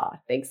 Oh,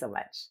 thanks so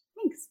much.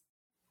 Thanks.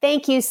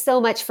 Thank you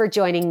so much for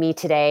joining me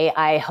today.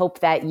 I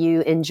hope that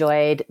you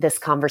enjoyed this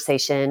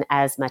conversation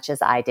as much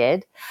as I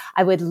did.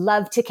 I would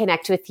love to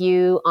connect with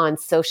you on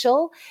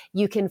social.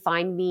 You can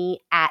find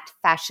me at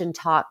Fashion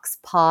Talks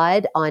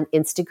Pod on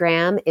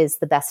Instagram is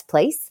the best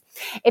place.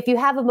 If you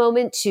have a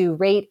moment to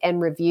rate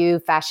and review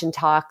Fashion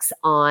Talks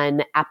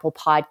on Apple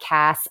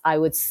Podcasts, I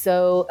would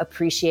so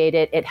appreciate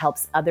it. It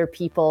helps other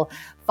people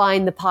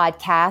find the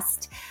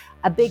podcast.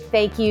 A big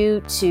thank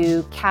you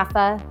to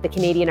CAFA, the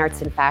Canadian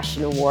Arts and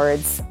Fashion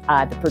Awards,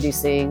 the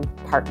producing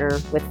partner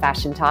with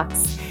Fashion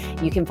Talks.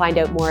 You can find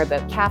out more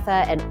about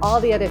CAFA and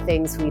all the other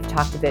things we've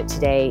talked about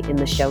today in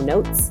the show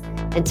notes.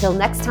 Until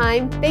next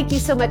time, thank you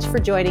so much for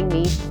joining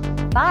me.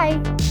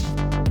 Bye.